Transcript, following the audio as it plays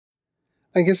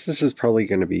I guess this is probably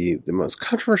going to be the most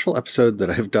controversial episode that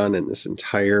I've done in this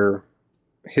entire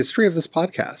history of this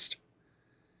podcast.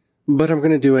 But I'm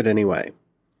going to do it anyway.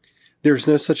 There's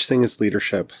no such thing as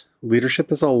leadership.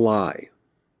 Leadership is a lie.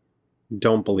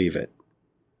 Don't believe it.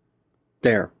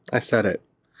 There, I said it.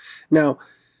 Now,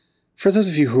 for those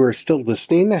of you who are still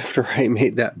listening after I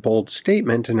made that bold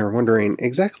statement and are wondering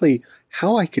exactly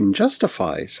how I can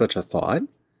justify such a thought,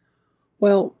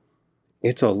 well,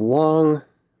 it's a long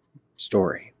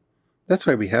story. That's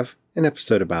why we have an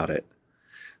episode about it.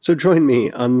 So join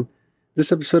me on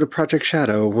this episode of Project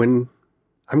Shadow when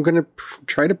I'm going to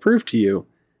try to prove to you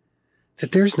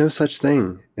that there's no such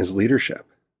thing as leadership.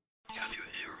 Can you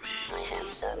hear me? I have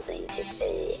something to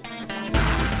say.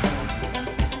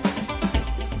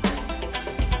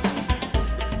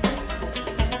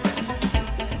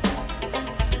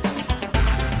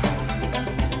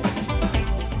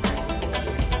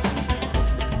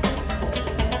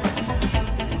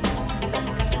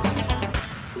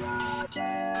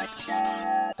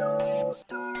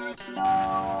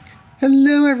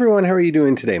 Hello everyone, how are you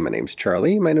doing today? My name's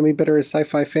Charlie. You might know me better as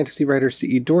sci-fi fantasy writer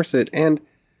C.E. Dorset, and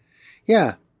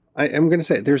yeah, I'm going to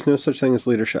say there's no such thing as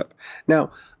leadership.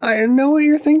 Now, I know what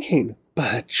you're thinking,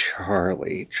 but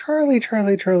Charlie.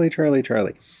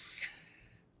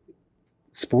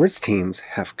 Sports teams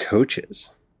have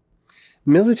coaches.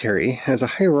 Military has a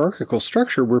hierarchical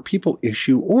structure where people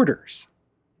issue orders.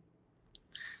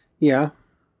 Yeah,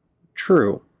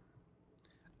 true.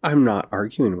 I'm not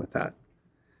arguing with that.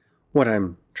 What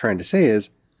I'm trying to say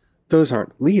is, those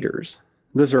aren't leaders.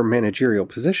 Those are managerial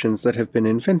positions that have been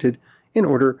invented in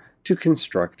order to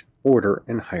construct order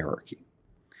and hierarchy.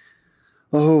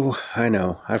 Oh, I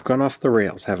know. I've gone off the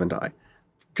rails, haven't I?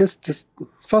 Just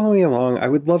follow me along. I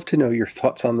would love to know your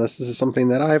thoughts on this. This is something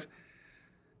that I've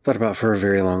thought about for a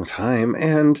very long time,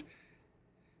 and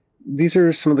these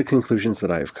are some of the conclusions that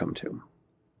I've come to.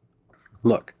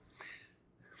 Look,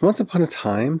 once upon a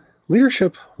time,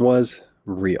 leadership was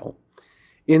real,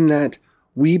 in that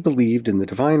we believed in the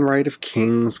divine right of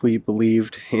kings, we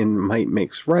believed in might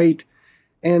makes right,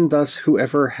 and thus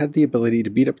whoever had the ability to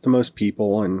beat up the most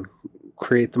people and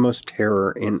create the most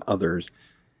terror in others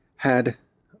had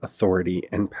authority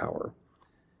and power.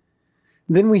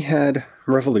 Then we had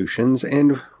revolutions,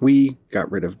 and we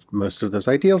got rid of most of those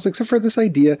ideals, except for this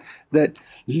idea that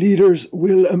leaders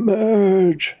will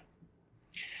emerge.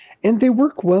 And they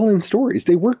work well in stories.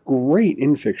 They work great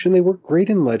in fiction. They work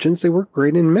great in legends. They work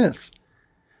great in myths.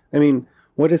 I mean,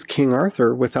 what is King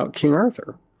Arthur without King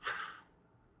Arthur?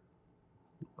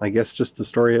 I guess just the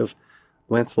story of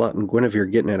Lancelot and Guinevere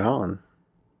getting it on.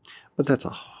 But that's a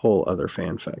whole other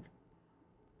fanfic.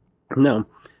 No,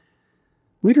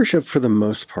 leadership for the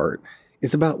most part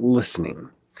is about listening.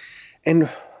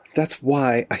 And that's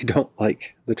why I don't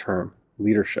like the term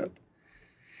leadership.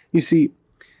 You see,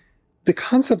 the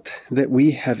concept that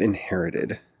we have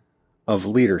inherited of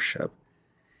leadership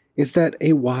is that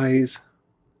a wise,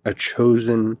 a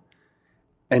chosen,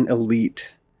 an elite,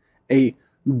 a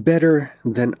better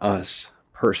than us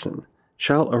person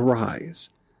shall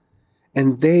arise,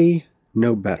 and they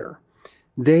know better.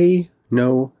 They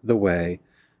know the way.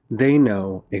 They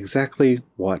know exactly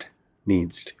what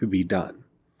needs to be done.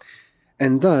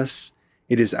 And thus,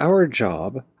 it is our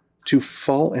job to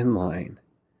fall in line,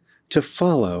 to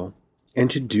follow, and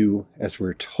to do as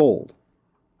we're told.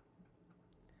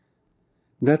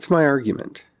 That's my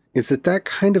argument, is that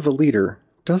kind of a leader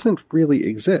doesn't really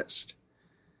exist.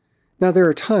 Now, there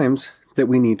are times that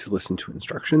we need to listen to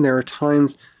instruction. There are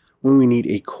times when we need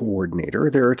a coordinator.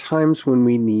 There are times when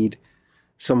we need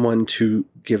someone to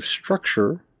give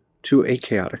structure to a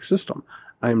chaotic system.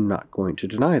 I'm not going to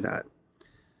deny that.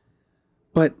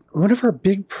 But one of our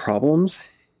big problems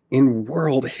in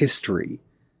world history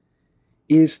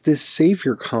is this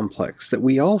savior complex that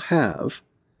we all have,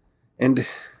 and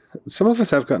some of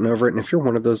us have gotten over it, and if you're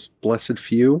one of those blessed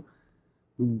few,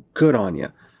 good on you.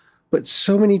 But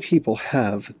so many people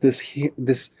have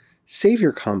this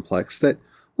savior complex that,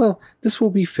 well, this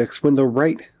will be fixed when the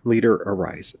right leader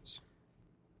arises.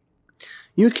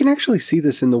 You can actually see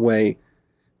this in the way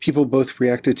people both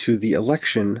reacted to the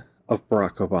election of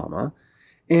Barack Obama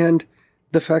and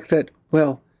the fact that,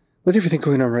 well, with everything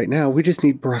going on right now, we just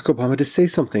need Barack Obama to say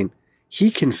something.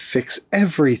 He can fix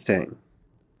everything.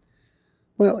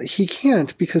 Well, he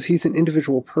can't because he's an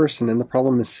individual person and the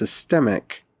problem is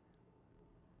systemic.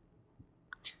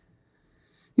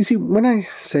 You see, when I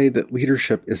say that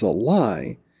leadership is a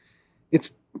lie,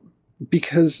 it's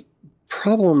because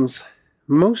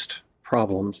most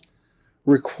problems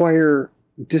require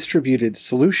distributed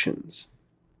solutions.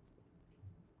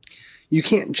 You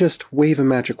can't just wave a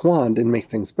magic wand and make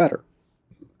things better.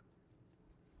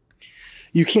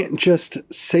 You can't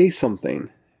just say something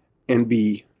and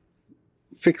be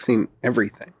fixing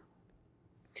everything.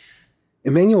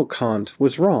 Immanuel Kant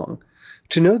was wrong.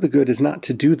 To know the good is not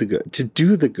to do the good. To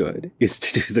do the good is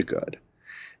to do the good.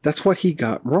 That's what he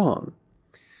got wrong.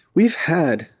 We've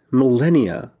had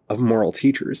millennia of moral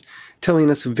teachers telling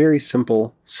us very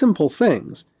simple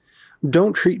things.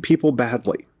 Don't treat people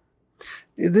badly.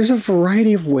 There's a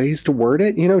variety of ways to word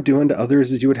it. Do unto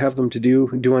others as you would have them to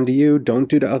do unto you. Don't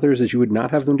do to others as you would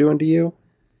not have them do unto you.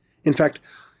 In fact,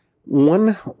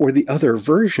 one or the other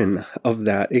version of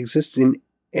that exists in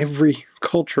every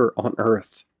culture on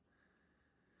earth.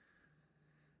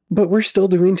 But we're still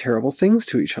doing terrible things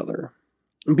to each other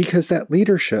because that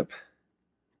leadership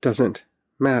doesn't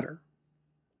matter.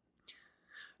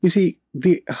 You see,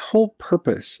 the whole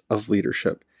purpose of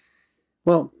leadership,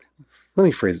 well, let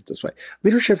me phrase it this way.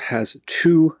 Leadership has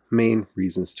two main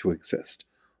reasons to exist.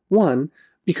 One,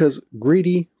 because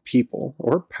greedy people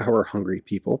or power-hungry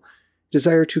people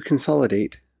desire to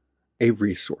consolidate a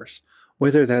resource,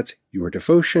 whether that's your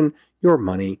devotion, your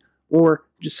money, or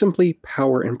just simply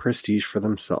power and prestige for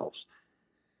themselves.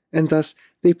 And thus,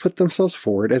 they put themselves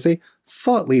forward as a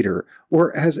thought leader,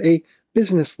 or as a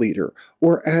business leader,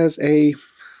 or as a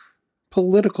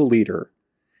political leader.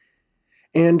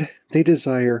 And they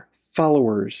desire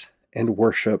followers and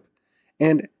worship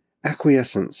and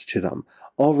acquiescence to them.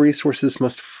 All resources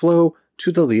must flow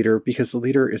to the leader because the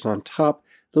leader is on top.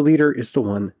 The leader is the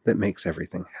one that makes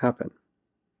everything happen.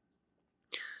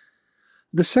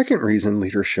 The second reason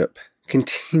leadership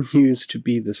continues to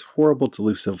be this horrible,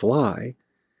 delusive lie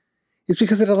is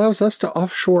because it allows us to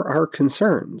offshore our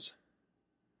concerns.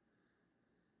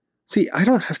 See, I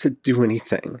don't have to do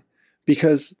anything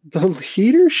because the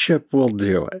leadership will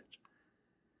do it.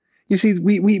 You see,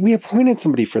 we appointed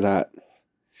somebody for that.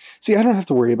 See, I don't have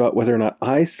to worry about whether or not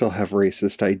I still have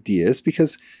racist ideas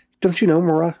because, don't you know,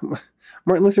 Martin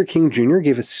Luther King Jr.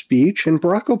 gave a speech and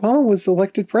Barack Obama was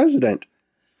elected president.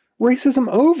 Racism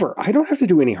over. I don't have to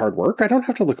do any hard work. I don't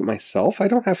have to look at myself. I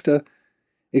don't have to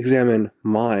examine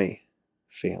my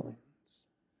failings.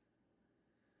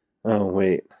 Oh,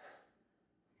 wait.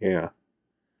 Yeah.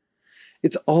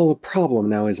 It's all a problem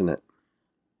now, isn't it?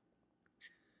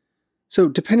 So,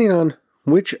 depending on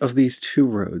which of these two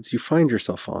roads you find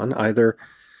yourself on, either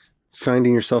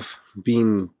finding yourself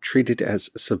being treated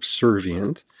as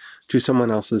subservient to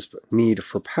someone else's need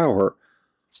for power,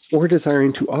 or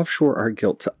desiring to offshore our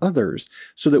guilt to others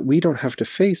so that we don't have to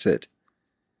face it,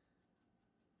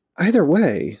 either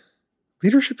way,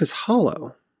 leadership is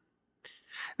hollow.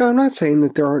 Now, I'm not saying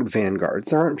that there aren't vanguards.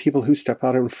 There aren't people who step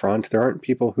out in front. There aren't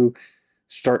people who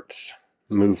start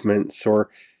movements or,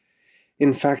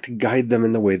 in fact, guide them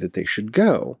in the way that they should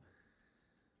go.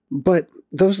 But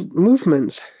those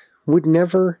movements would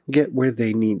never get where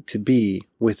they need to be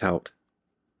without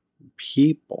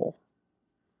people.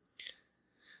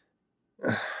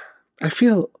 I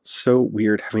feel so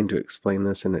weird having to explain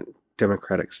this in a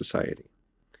democratic society.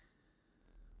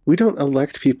 We don't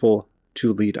elect people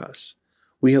to lead us.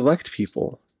 We elect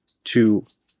people to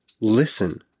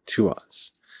listen to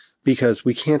us because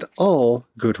we can't all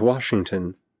go to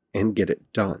Washington and get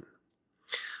it done.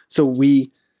 So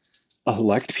we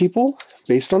elect people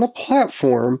based on a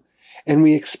platform and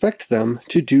we expect them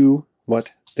to do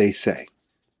what they say.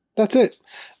 That's it.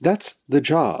 That's the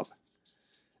job.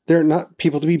 They're not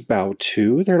people to be bowed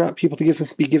to. They're not people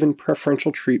to be given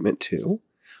preferential treatment to.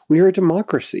 We are a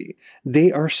democracy.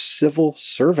 They are civil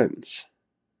servants.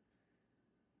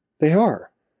 They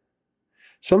are.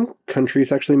 Some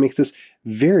countries actually make this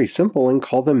very simple and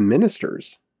call them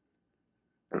ministers.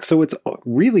 So it's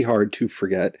really hard to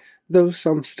forget, though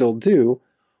some still do,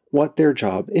 what their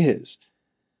job is.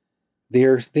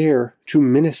 They're there to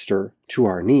minister to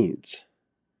our needs,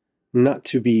 not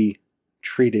to be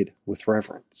treated with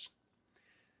reverence.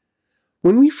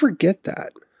 When we forget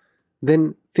that,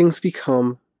 then things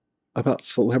become about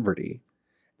celebrity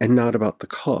and not about the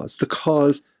cause. The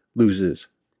cause loses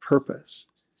purpose.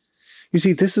 You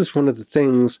see, this is one of the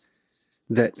things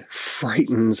that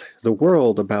frightens the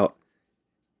world about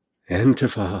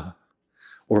Antifa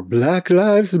or Black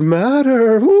Lives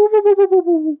Matter.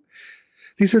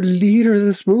 These are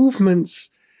leaderless movements.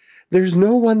 There's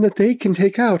no one that they can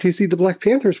take out. You see, the Black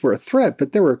Panthers were a threat,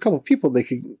 but there were a couple people they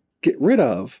could get rid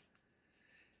of.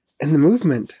 And the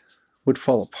movement would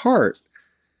fall apart.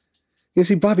 You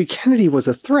see, Bobby Kennedy was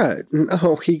a threat. And,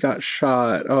 he got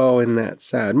shot. Oh, isn't that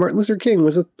sad? Martin Luther King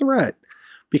was a threat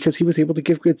because he was able to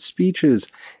give good speeches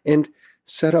and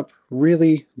set up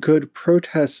really good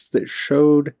protests that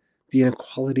showed the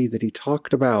inequality that he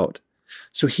talked about.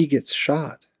 So he gets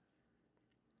shot.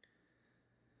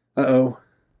 Uh-oh.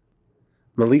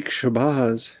 Malik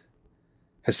Shabazz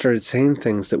has started saying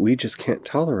things that we just can't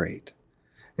tolerate.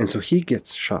 And so he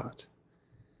gets shot.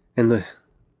 And the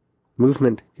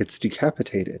movement gets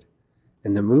decapitated.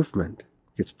 And the movement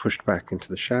gets pushed back into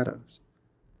the shadows.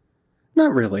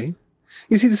 Not really.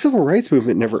 You see, the civil rights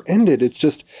movement never ended. It's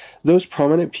just those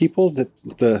prominent people that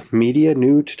the media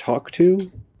knew to talk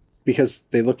to because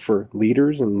they look for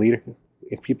leaders and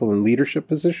people in leadership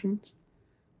positions.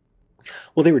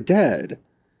 Well, they were dead.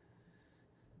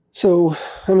 So,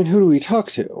 I mean, who do we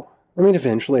talk to? I mean,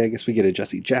 eventually, I guess we get a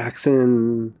Jesse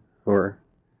Jackson or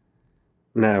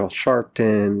Niall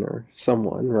Sharpton or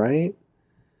someone, right?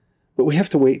 But we have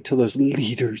to wait till those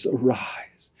leaders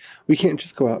arise. We can't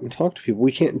just go out and talk to people.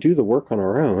 We can't do the work on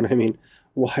our own. I mean,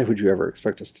 why would you ever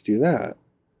expect us to do that?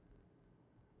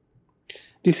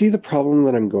 Do you see the problem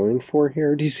that I'm going for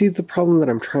here? Do you see the problem that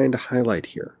I'm trying to highlight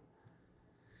here?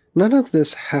 None of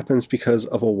this happens because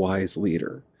of a wise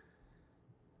leader.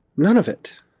 None of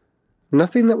it.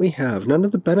 Nothing that we have. None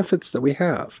of the benefits that we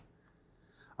have.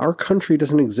 Our country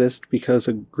doesn't exist because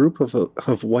a group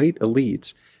of white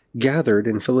elites gathered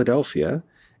in Philadelphia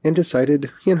and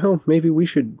decided, maybe we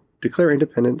should declare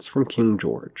independence from King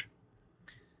George.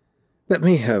 That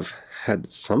may have had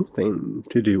something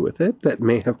to do with it. That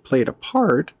may have played a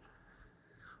part.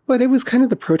 But it was kind of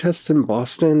the protests in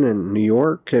Boston and New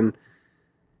York and,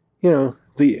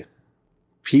 the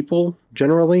people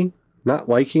generally not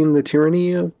liking the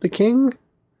tyranny of the king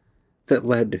that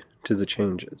led to the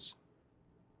changes.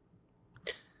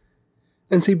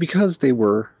 And see, because they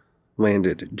were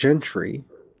landed gentry,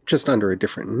 just under a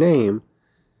different name,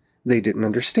 they didn't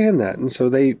understand that, and so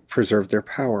they preserved their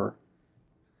power.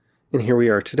 And here we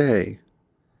are today,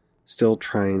 still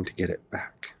trying to get it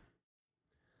back.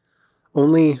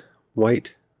 Only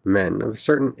white men of a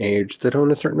certain age that own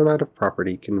a certain amount of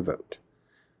property can vote.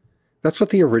 That's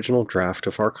what the original draft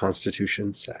of our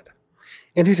Constitution said,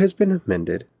 and it has been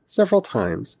amended several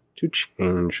times to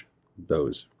change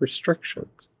those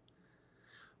restrictions.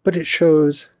 But it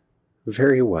shows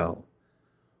very well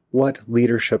what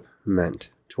leadership meant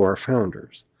to our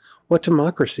founders, what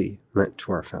democracy meant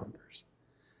to our founders.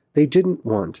 They didn't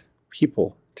want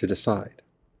people to decide.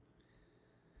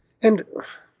 And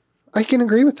I can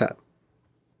agree with that.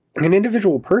 An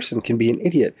individual person can be an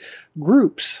idiot.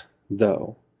 Groups,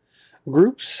 though,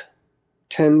 groups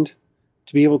tend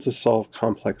to be able to solve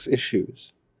complex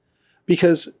issues.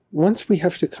 Because once we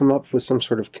have to come up with some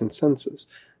sort of consensus,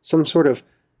 some sort of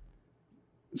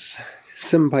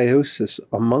symbiosis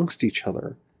amongst each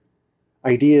other,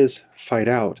 ideas fight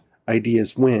out,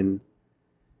 ideas win,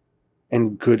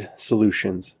 and good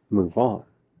solutions move on.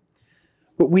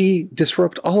 But we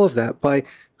disrupt all of that by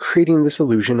creating this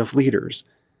illusion of leaders.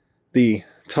 The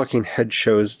talking head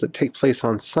shows that take place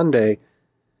on Sunday,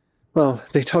 well,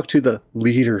 they talk to the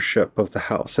leadership of the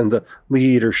House and the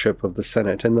leadership of the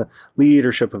Senate and the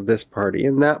leadership of this party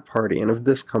and that party and of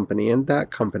this company and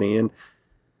that company and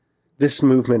this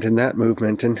movement and that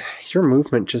movement, and your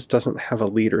movement just doesn't have a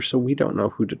leader, so we don't know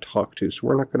who to talk to, so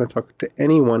we're not going to talk to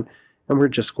anyone, and we're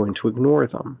just going to ignore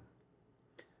them.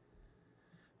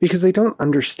 Because they don't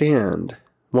understand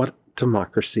what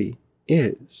democracy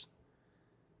is.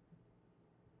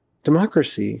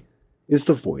 Democracy is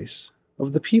the voice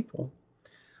of the people.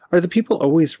 Are the people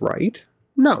always right?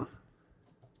 No.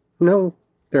 No,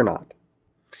 they're not.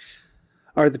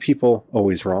 Are the people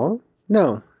always wrong?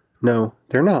 No. No,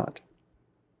 they're not.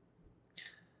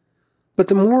 But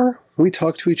the more we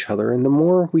talk to each other and the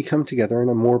more we come together in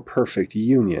a more perfect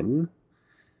union,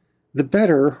 the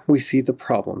better we see the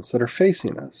problems that are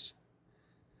facing us.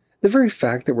 The very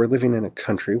fact that we're living in a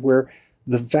country where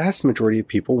the vast majority of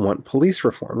people want police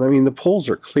reform. I mean, the polls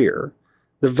are clear.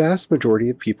 The vast majority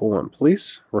of people want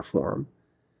police reform.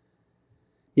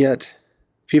 Yet,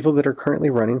 people that are currently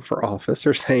running for office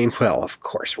are saying, well, of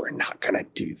course we're not going to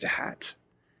do that.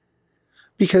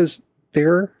 Because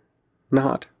they're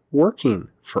not working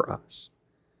for us.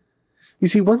 You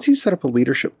see, once you set up a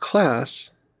leadership class,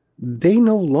 they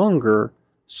no longer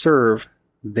serve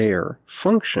their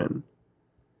function.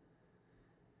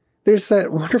 There's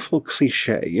that wonderful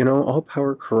cliche, all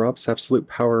power corrupts, absolute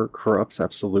power corrupts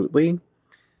absolutely.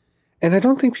 And I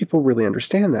don't think people really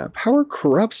understand that. Power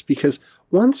corrupts because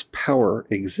once power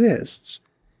exists,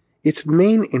 its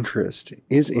main interest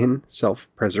is in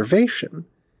self-preservation.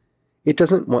 It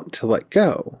doesn't want to let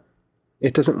go.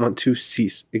 It doesn't want to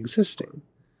cease existing.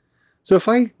 So if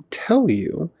I tell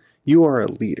you you are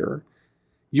a leader,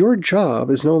 your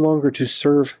job is no longer to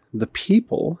serve the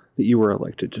people that you were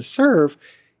elected to serve.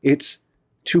 It's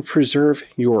to preserve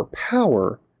your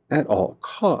power at all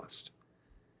cost.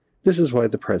 This is why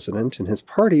the president and his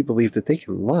party believe that they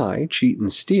can lie, cheat,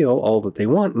 and steal all that they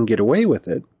want and get away with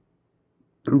it.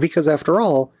 Because after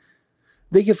all,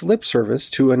 they give lip service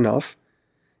to enough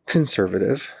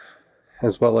conservative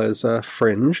as well as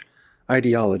fringe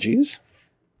ideologies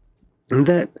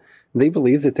that they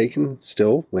believe that they can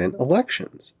still win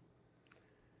elections.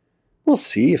 We'll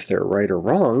see if they're right or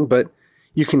wrong, but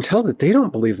you can tell that they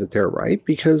don't believe that they're right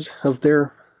because of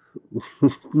their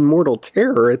mortal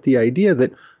terror at the idea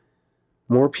that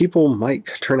more people might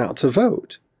turn out to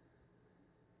vote.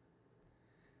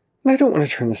 And I don't want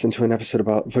to turn this into an episode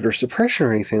about voter suppression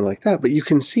or anything like that, but you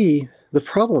can see the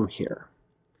problem here.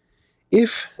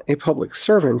 If a public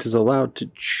servant is allowed to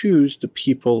choose the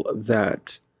people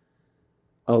that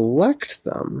elect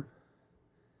them,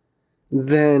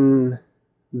 then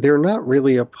they're not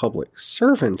really a public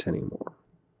servant anymore.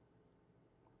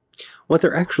 What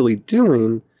they're actually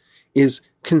doing is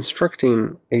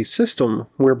constructing a system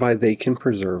whereby they can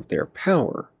preserve their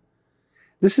power.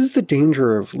 This is the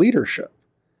danger of leadership.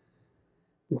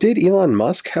 Did Elon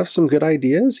Musk have some good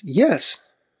ideas? Yes,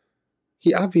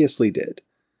 he obviously did.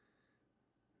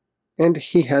 And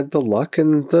he had the luck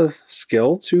and the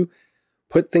skill to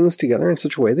put things together in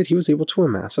such a way that he was able to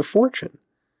amass a fortune.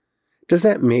 Does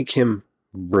that make him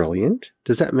brilliant?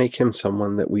 Does that make him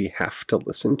someone that we have to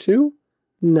listen to?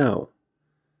 No.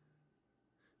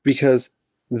 Because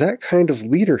that kind of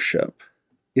leadership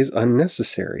is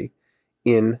unnecessary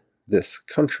in this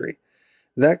country.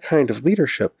 That kind of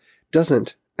leadership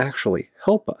doesn't actually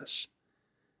help us.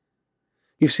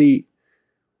 You see,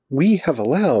 we have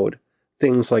allowed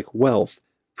things like wealth,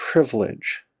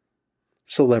 privilege,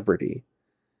 celebrity,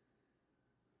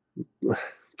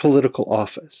 political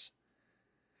office,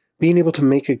 being able to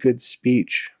make a good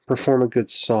speech, perform a good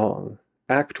song,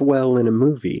 act well in a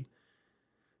movie,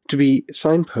 to be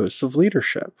signposts of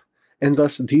leadership. And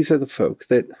thus, these are the folk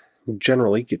that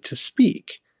generally get to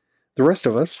speak. The rest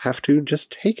of us have to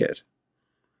just take it.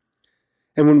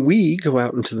 And when we go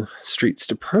out into the streets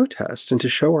to protest and to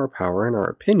show our power and our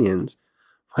opinions,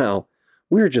 well,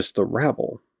 we're just the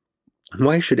rabble.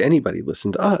 Why should anybody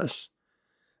listen to us?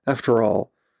 After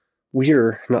all,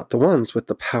 we're not the ones with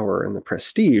the power and the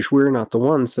prestige. We're not the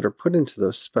ones that are put into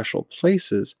those special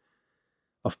places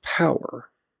of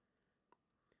power.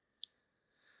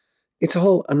 It's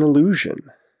all an illusion.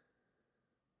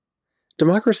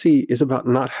 Democracy is about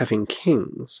not having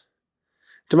kings.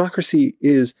 Democracy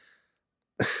is,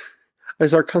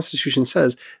 as our Constitution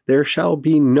says, there shall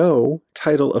be no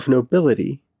title of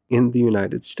nobility in the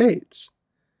United States.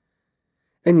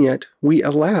 And yet, we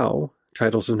allow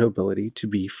titles of nobility to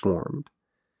be formed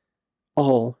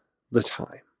all the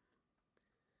time.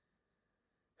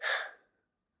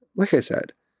 Like I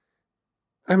said,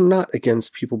 I'm not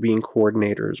against people being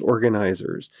coordinators,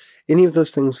 organizers, any of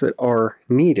those things that are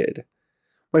needed.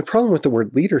 My problem with the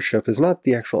word leadership is not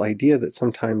the actual idea that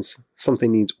sometimes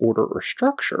something needs order or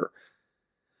structure.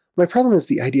 My problem is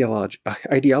the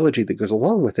ideology that goes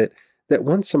along with it, that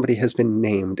once somebody has been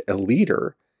named a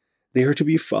leader, they are to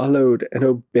be followed and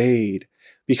obeyed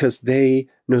because they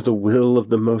know the will of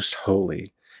the Most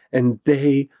Holy, and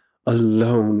they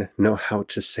alone know how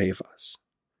to save us.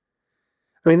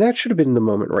 I mean, that should have been the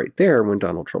moment right there when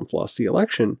Donald Trump lost the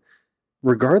election,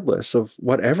 regardless of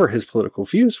whatever his political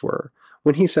views were,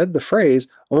 when he said the phrase,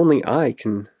 "Only I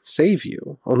can save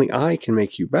you, only I can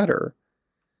make you better."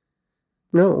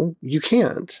 No, you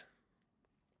can't.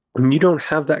 You don't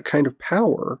have that kind of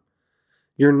power.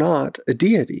 You're not a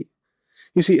deity.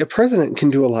 You see, a president can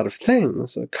do a lot of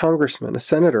things, a congressman, a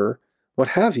senator, what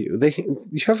have you.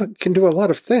 Can do a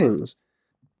lot of things.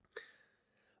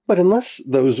 But unless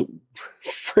those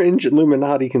fringe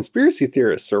Illuminati conspiracy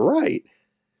theorists are right,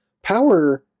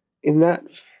 power in that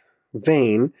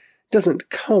vein doesn't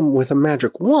come with a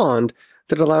magic wand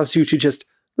that allows you to just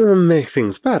make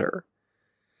things better.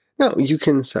 No, you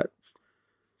can set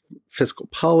fiscal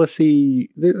policy.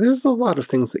 There's a lot of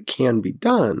things that can be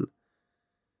done.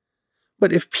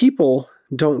 But if people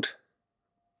don't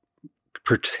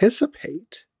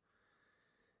participate,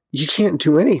 you can't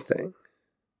do anything.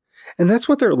 And that's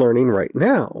what they're learning right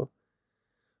now.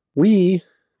 We,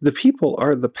 the people,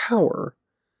 are the power.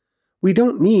 We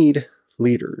don't need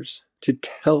leaders to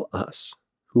tell us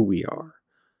who we are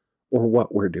or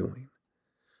what we're doing.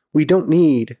 We don't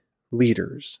need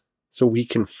leaders so we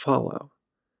can follow.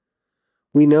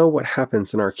 We know what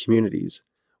happens in our communities.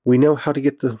 We know how to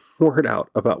get the word out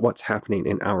about what's happening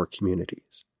in our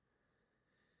communities.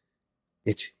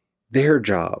 It's their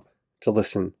job to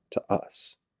listen to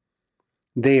us.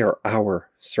 They are our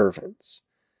servants.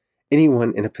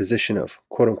 Anyone in a position of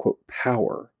quote-unquote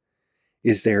power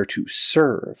is there to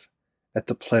serve at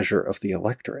the pleasure of the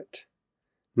electorate,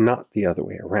 not the other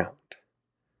way around.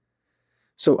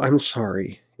 So I'm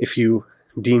sorry if you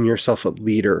deem yourself a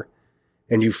leader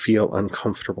and you feel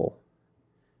uncomfortable.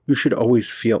 You should always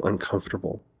feel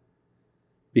uncomfortable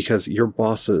because your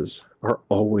bosses are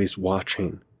always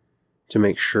watching to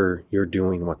make sure you're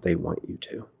doing what they want you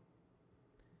to.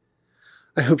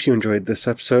 I hope you enjoyed this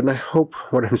episode, and I hope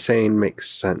what I'm saying makes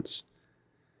sense.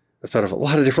 I've thought of a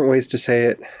lot of different ways to say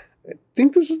it. I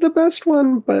think this is the best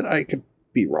one, but I could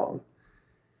be wrong.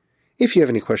 If you have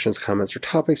any questions, comments, or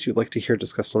topics you'd like to hear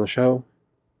discussed on the show,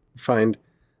 find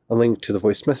a link to the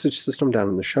voice message system down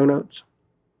in the show notes.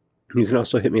 You can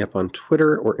also hit me up on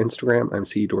Twitter or Instagram. I'm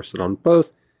C. Dorsett on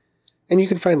both. And you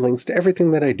can find links to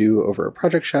everything that I do over at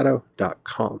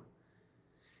projectshadow.com.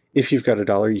 If you've got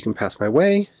 $1 you can pass my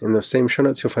way, in those same show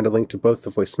notes you'll find a link to both the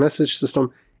voice message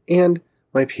system and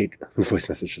my voice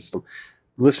message system,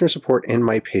 listener support, and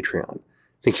my Patreon.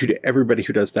 Thank you to everybody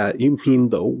who does that. You mean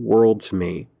the world to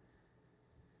me.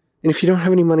 And if you don't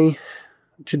have any money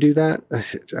to do that,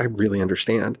 I really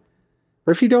understand.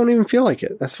 Or if you don't even feel like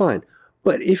it, that's fine.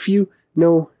 But if you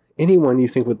know anyone you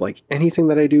think would like anything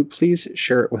that I do, please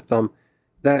share it with them.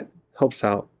 That helps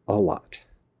out a lot.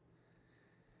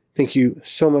 Thank you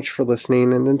so much for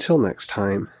listening, and until next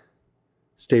time,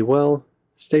 stay well,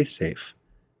 stay safe,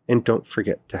 and don't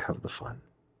forget to have the fun.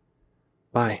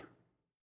 Bye.